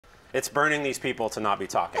It's burning these people to not be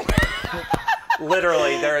talking.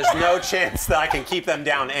 Literally, there is no chance that I can keep them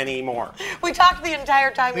down anymore. We talked the entire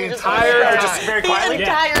time. The entire time. Just very quietly? The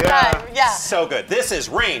entire time, yeah. So good. This is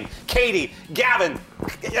Rayne, Katie, Gavin,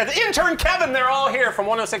 intern Kevin. They're all here from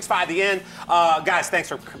 106.5 The End. Guys, thanks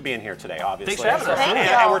for being here today, obviously. Thanks for having us.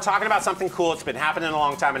 And we're talking about something cool. It's been happening a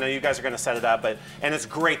long time. I know you guys are going to set it up, and it's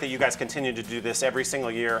great that you guys continue to do this every single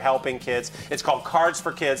year, helping kids. It's called Cards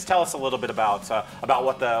for Kids. Tell us a little bit about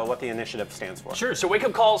what the initiative stands for. Sure. So Wake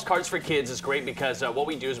Up Calls Cards for Kids is great because what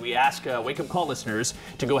we do is we ask Wake Up Call listeners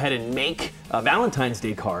to go ahead and make Valentine's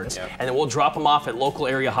Day cards, and then we'll drop them off at local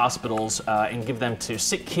area hospitals and give them to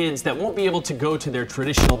sick kids that won't be able to go to their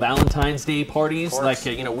traditional Valentine's Day parties like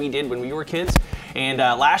we did when we were kids. And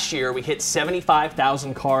last year we hit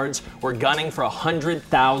 75,000 cards. We're gunning for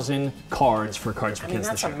 100,000 cards for Cards for Kids.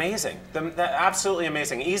 That's amazing. That's absolutely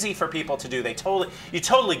amazing. Easy for people to do. You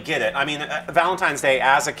totally get it. I mean, Valentine's Day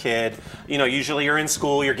as a kid, usually you're in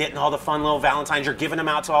school, you're getting all the fun little Valentines, you're giving them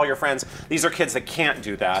out to all your friends. These are kids that can't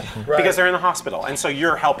do that because they're in the hospital, and so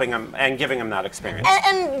you're helping them and giving them that experience.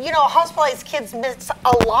 And hospitalized kids miss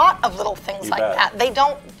a lot of little things like that. They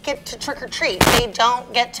don't get to trick or treat. They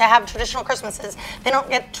don't get to have traditional Christmases. They don't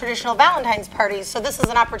get traditional Valentine's parties. So this is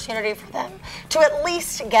an opportunity for them to at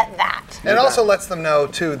least get that. It also lets them know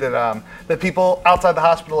too that that people outside the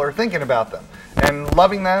hospital are thinking about them and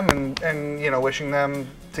loving them and wishing them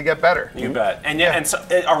to get better. You bet. And so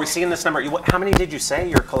are we seeing this number? How many did you say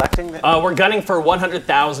you're collecting? We're gunning for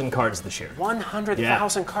 100,000 cards this year.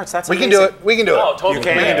 100,000 cards. That's amazing. We can do it. Oh, totally. You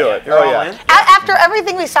can. We can do it. You're all in? After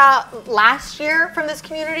everything we saw last year from this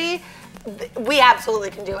community, we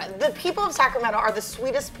absolutely can do it. The people of Sacramento are the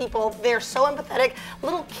sweetest people. They're so empathetic.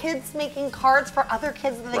 Little kids making cards for other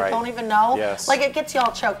kids that they don't even know. Yes. Like, it gets you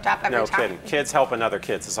all choked up every time. No kidding. Kids helping other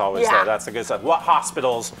kids is always there. That's the good stuff. What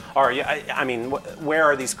hospitals are you? I mean, where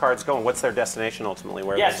are these cards going? What's their destination ultimately?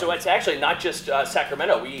 So it's actually not just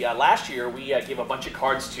Sacramento. We last year we gave a bunch of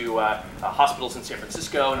cards to hospitals in San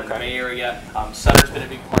Francisco and in the Bay Area. Sutter's been a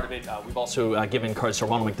big part of it. We've also given cards to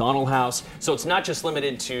Ronald McDonald House. So it's not just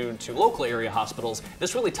limited to local area hospitals.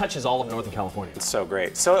 This really touches all of Northern California. It's so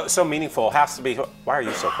great. So meaningful. Has to be. Why are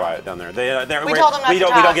you so quiet down there? We told them not we to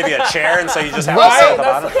don't give you a chair, and so you just have to sit at the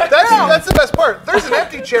bottom. That's the best part. There's an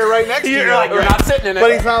empty chair right next to you. You're not sitting in it.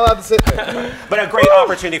 But he's not allowed to sit in it. But a great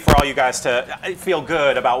opportunity for all you guys to feel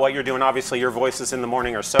good about what you're doing. Obviously, your voices in the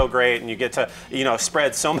morning are so great, and you get to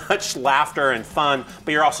spread so much laughter and fun.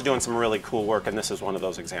 But you're also doing some really cool work, and this is one of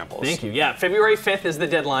those examples. Thank you. Yeah, February 5th is the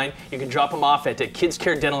deadline. You can drop them off at Kids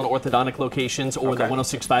Care Dental and Orthodontic locations or the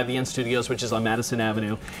 106.5 The End Studios, which is on Madison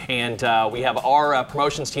Avenue. And we have our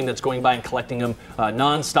promotions team that's going by and collecting them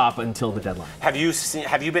non-stop until the deadline. Have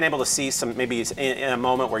you been able to see some, maybe in a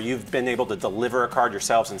moment where you've been able to deliver a card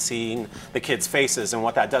yourselves and seeing the kids' faces and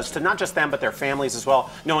what that does to not just them but their families as well,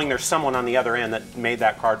 knowing there's someone on the other end that made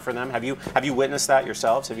that card for them? Have you witnessed that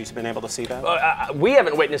yourselves? Have you been able to see that? We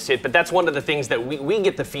haven't witnessed it, but that's one of the things that we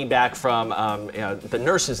get the feedback from the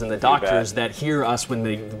nurses and the doctors that hear us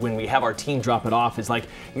when we have our team drop it off, is like,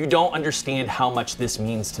 you don't understand how much this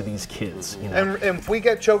means to these kids. And if we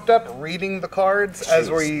get choked up reading the cards as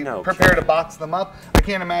we prepare to box them up, I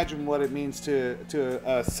can't imagine what it means to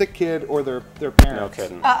a sick kid or their parents. No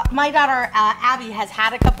kidding. My daughter Abby has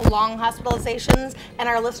had a couple long hospitalizations, and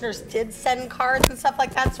our listeners did send cards and stuff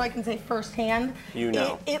like that, so I can say firsthand.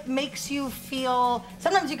 It makes you feel,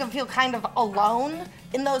 sometimes you can feel kind of alone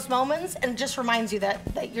in those moments, and it just reminds you that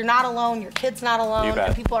you're not alone, your kid's not alone,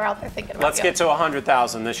 and people are out there thinking about you. Let's get to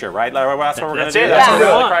 100,000 this year, right? That's what we're going to do.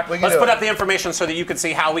 Let's put up the information so that you can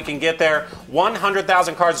see how we can get there.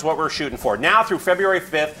 100,000 cards is what we're shooting for. Now through February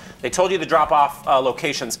 5th, they told you to drop off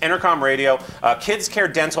locations, Intercom Radio, Kids Care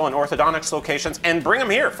Dental and Orthodontics locations, and bring them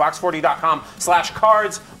here,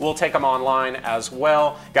 fox40.com/cards. We'll take them online as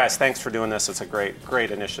well. Guys, thanks for doing this. It's a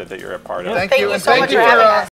great initiative that you're a part of. Thank you so much for having us.